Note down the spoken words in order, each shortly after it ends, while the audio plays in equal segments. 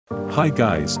Hi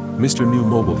guys,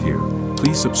 Mrnewmobile here.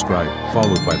 Please subscribe,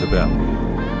 followed by the bell.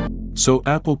 So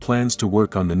Apple plans to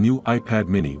work on the new iPad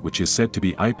mini, which is said to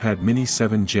be iPad mini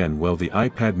 7 Gen. Well, the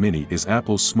iPad mini is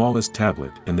Apple's smallest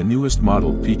tablet, and the newest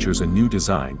model features a new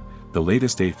design, the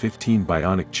latest A15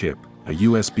 Bionic chip, a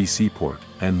USB-C port,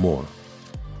 and more.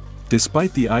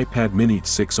 Despite the iPad mini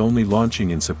 6 only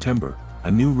launching in September, a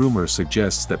new rumor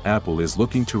suggests that Apple is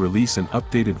looking to release an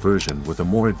updated version with a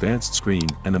more advanced screen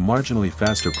and a marginally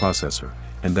faster processor,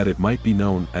 and that it might be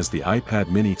known as the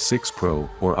iPad mini 6 Pro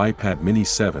or iPad mini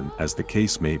 7 as the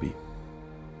case may be.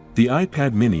 The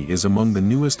iPad mini is among the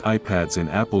newest iPads in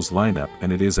Apple's lineup,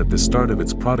 and it is at the start of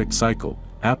its product cycle.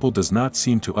 Apple does not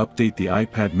seem to update the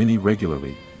iPad mini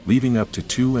regularly, leaving up to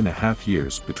 2.5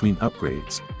 years between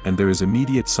upgrades, and there is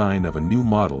immediate sign of a new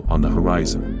model on the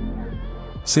horizon.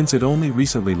 Since it only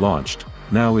recently launched,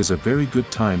 now is a very good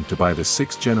time to buy the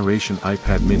 6th generation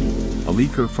iPad mini. A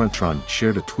leaker Frontron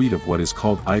shared a tweet of what is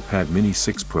called iPad mini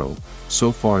 6 Pro.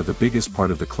 So far, the biggest part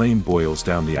of the claim boils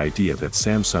down the idea that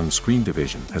Samsung's screen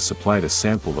division has supplied a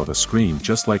sample of a screen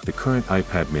just like the current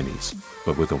iPad minis,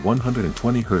 but with a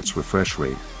 120Hz refresh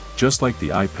rate, just like the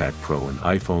iPad Pro and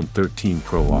iPhone 13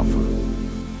 Pro offer.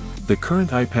 The current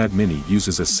iPad mini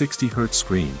uses a 60Hz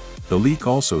screen. The leak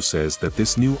also says that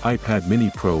this new iPad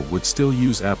mini Pro would still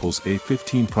use Apple's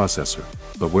A15 processor,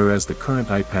 but whereas the current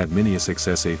iPad mini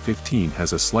 6s A15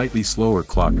 has a slightly slower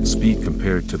clock speed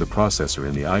compared to the processor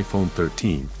in the iPhone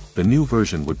 13, the new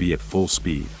version would be at full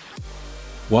speed.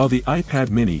 While the iPad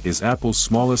mini is Apple's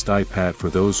smallest iPad for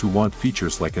those who want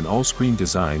features like an all-screen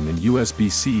design and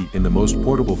USB-C in the most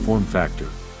portable form factor,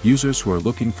 users who are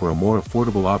looking for a more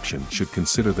affordable option should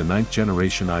consider the 9th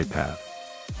generation iPad.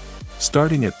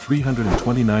 Starting at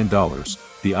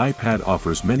 $329, the iPad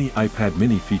offers many iPad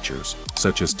mini features,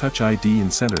 such as Touch ID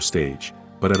and Center Stage,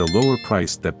 but at a lower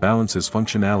price that balances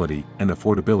functionality and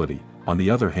affordability. On the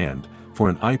other hand, for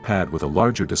an iPad with a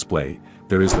larger display,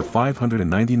 there is the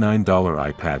 $599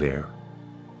 iPad Air.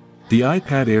 The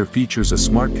iPad Air features a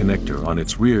smart connector on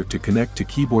its rear to connect to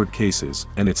keyboard cases,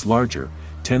 and its larger,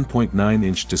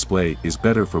 10.9-inch display is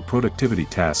better for productivity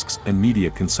tasks and media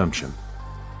consumption.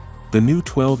 The new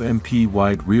 12MP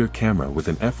wide rear camera with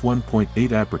an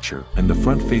f1.8 aperture and the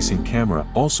front-facing camera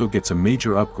also gets a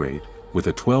major upgrade, with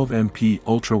a 12MP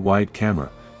ultra-wide camera,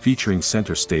 featuring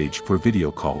Center Stage for video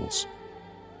calls.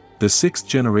 The 6th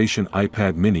generation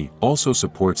iPad mini also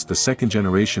supports the 2nd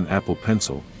generation Apple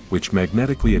Pencil, which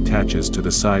magnetically attaches to the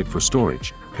side for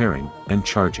storage, pairing, and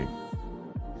charging.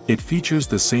 It features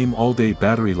the same all-day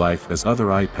battery life as other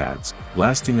iPads,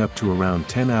 lasting up to around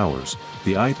 10 hours.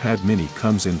 The iPad mini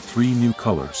comes in 3 new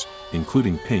colors,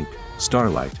 including pink,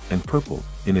 starlight, and purple.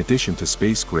 In addition to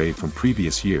space gray from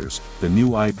previous years, the new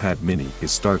iPad mini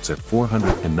starts at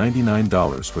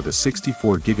 $499 for the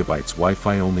 64GB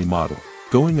Wi-Fi only model,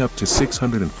 going up to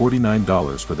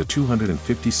 $649 for the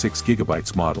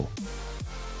 256GB model.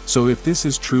 So if this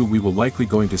is true, we will likely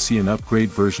going to see an upgrade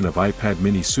version of iPad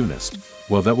mini soonest.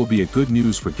 Well, that will be a good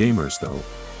news for gamers though.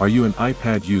 Are you an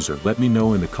iPad user? Let me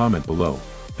know in the comment below.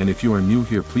 And if you are new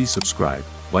here, please subscribe,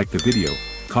 like the video,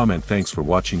 comment. Thanks for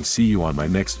watching. See you on my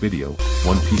next video.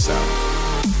 Peace out.